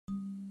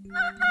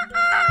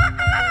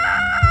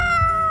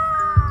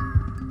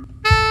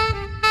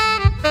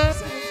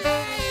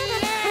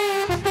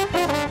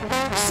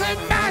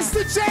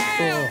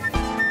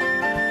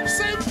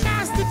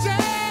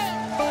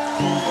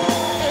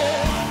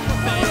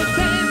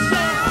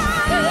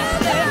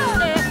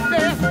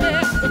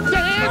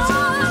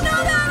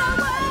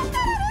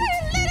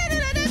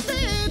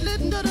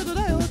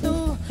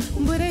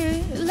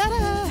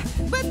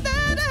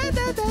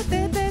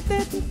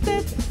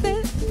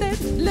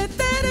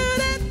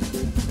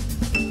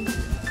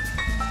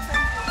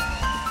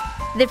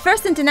The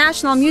first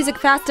international music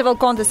festival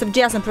contest of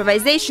jazz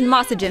improvisation,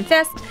 Master Jam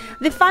Fest,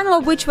 the final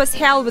of which was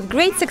held with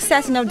great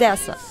success in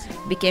Odessa,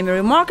 became a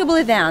remarkable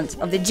event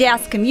of the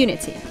jazz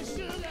community.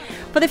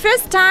 For the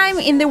first time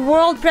in the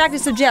world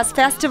practice of jazz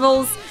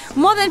festivals,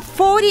 more than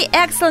 40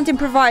 excellent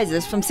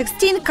improvisers from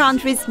 16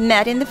 countries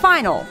met in the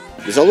final.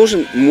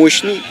 Заложен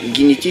мощный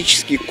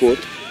генетический код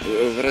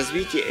в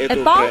развитии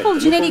этого проекта. A powerful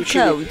genetic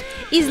code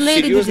is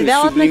laid in the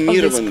development of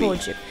this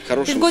project.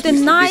 We've got a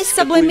nice,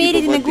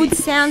 sublimated in a good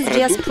sense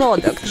jazz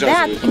product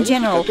that, in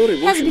general,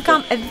 has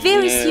become a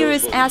very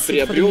serious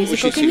asset for the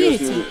musical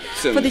community,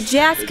 for the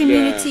jazz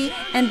community,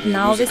 and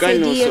now this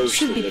idea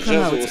should be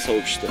promoted.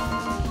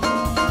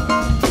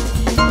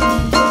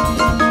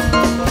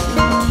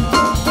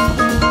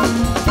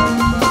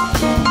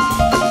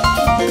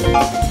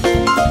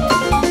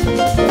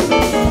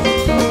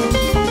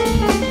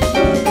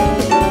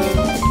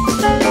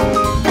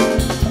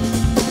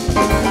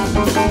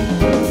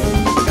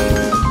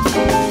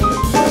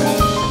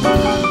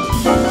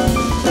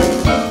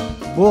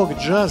 Бог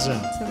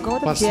джаза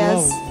God of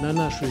послал jazz. на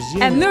нашу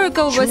A землю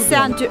miracle was чудо.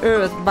 sent to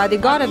earth by the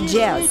God of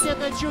jazz.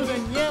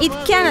 It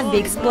cannot be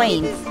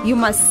explained. You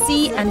must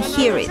see and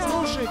hear it.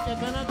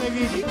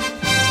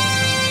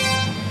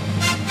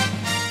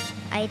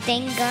 I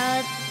thank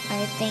God,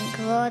 I thank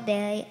Lord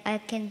that I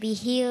can be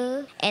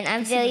here, and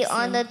I'm very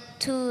honored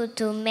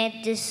to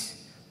meet these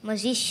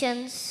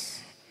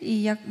musicians. И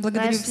я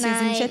благодарю Last всех night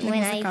замечательных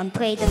when I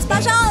музыкантов. played the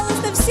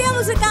Пожалуйста, все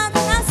музыканты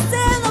на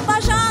сцену,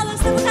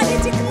 пожалуйста,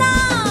 выходите к нам.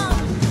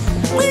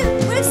 Мы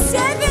все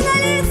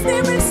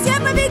финалисты, мы все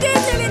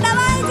победители.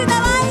 Давайте,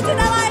 давайте,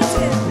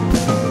 давайте.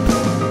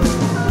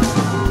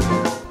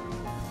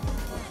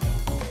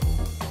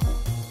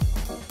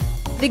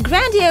 The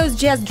grandiose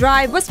jazz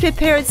drive was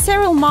prepared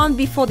several months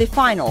before the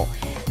final.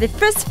 The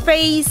first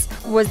phase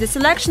was the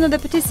selection of the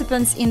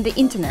participants in the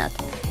internet.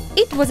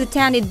 It was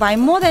attended by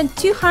more than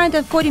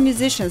 240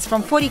 musicians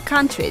from 40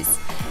 countries.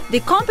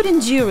 The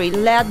competent jury,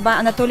 led by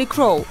Anatoly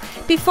Kroll,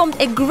 performed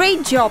a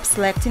great job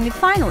selecting the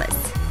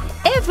finalists.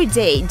 Every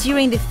day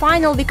during the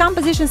final, the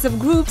compositions of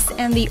groups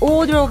and the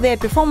order of their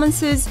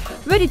performances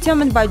were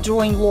determined by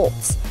drawing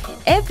lots.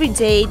 Every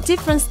day,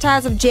 different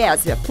styles of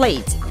jazz were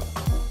played.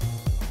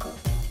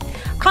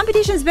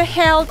 Competitions were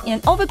held in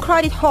an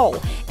overcrowded hall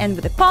and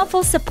with the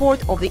powerful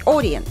support of the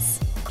audience.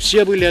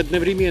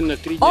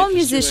 All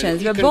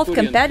musicians were both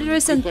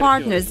competitors and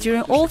partners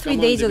during all 3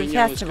 days of the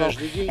festival,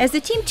 as the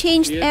team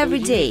changed every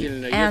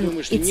day, and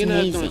it's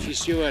amazing.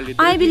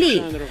 I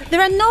believe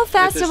there are no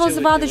festivals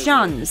of other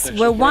genres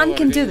where one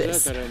can do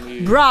this.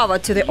 Bravo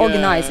to the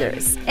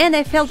organizers! And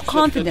I felt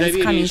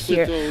confidence coming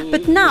here,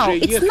 but now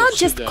it's not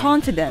just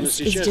confidence,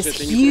 it's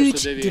just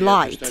huge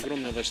delight.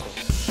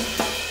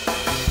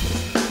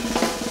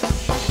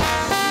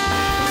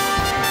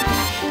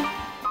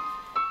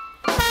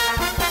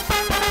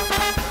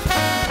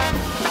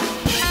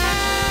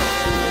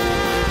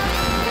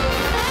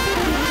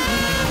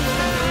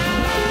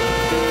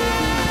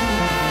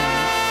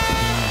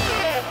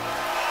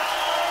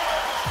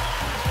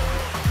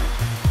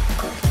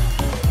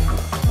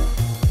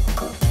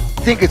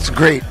 I think it's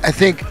great. I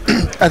think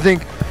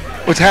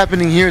what's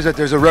happening here is that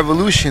there's a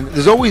revolution.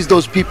 There's always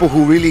those people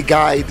who really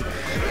guide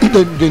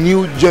the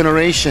new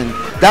generation.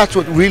 That's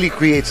what really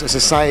creates a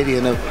society,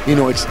 and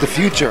it's the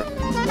future.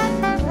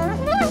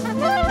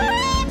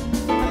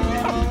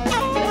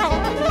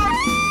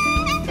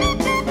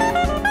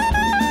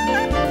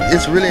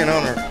 It's really an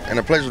honor and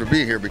a pleasure to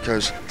be here,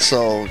 because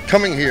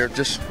coming here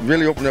just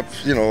really opened up,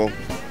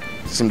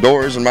 some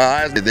doors in my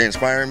eyes. They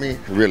inspire me.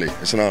 Really,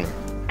 it's an honor.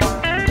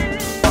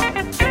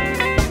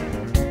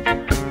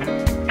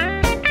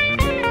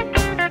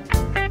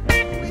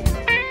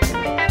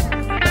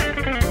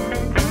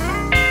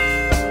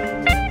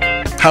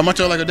 How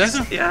much I like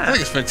Odessa? Yeah. I think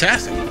it's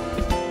fantastic.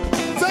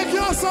 Thank you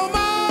all so much!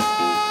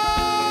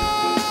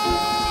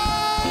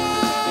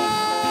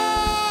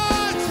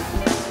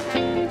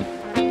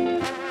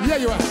 Yeah,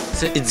 you are.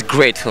 It's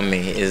great for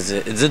me. It's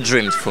a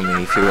dream for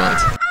me, if you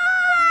want.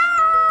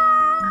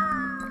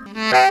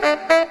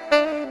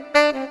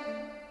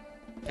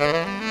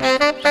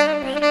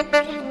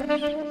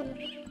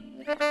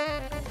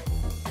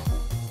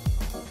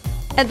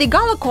 At the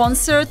gala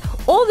concert,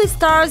 all the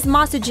stars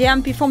Master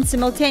Jam performed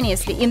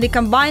simultaneously in the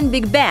combined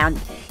big band,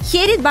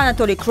 headed by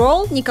Anatoly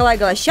Kroll, Nikolai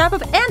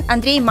Goloshapov and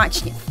Andrei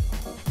Machnev.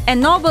 A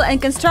novel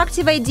and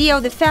constructive idea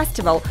of the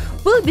festival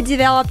will be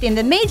developed in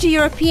the major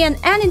European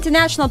and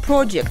international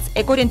projects,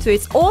 according to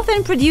its author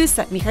and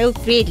producer Mikhail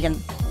Fredlin.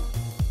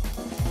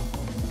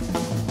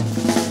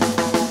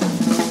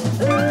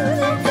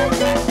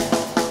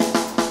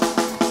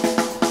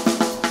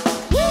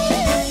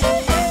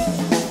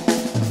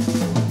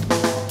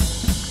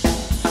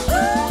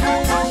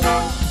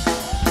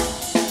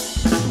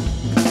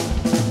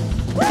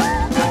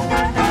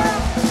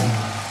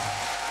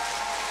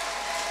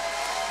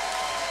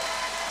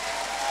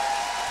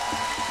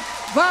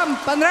 Вам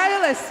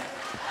понравилось?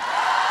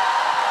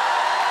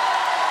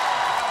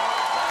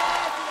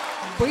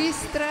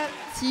 Быстро,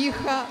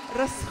 тихо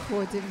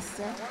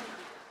расходимся.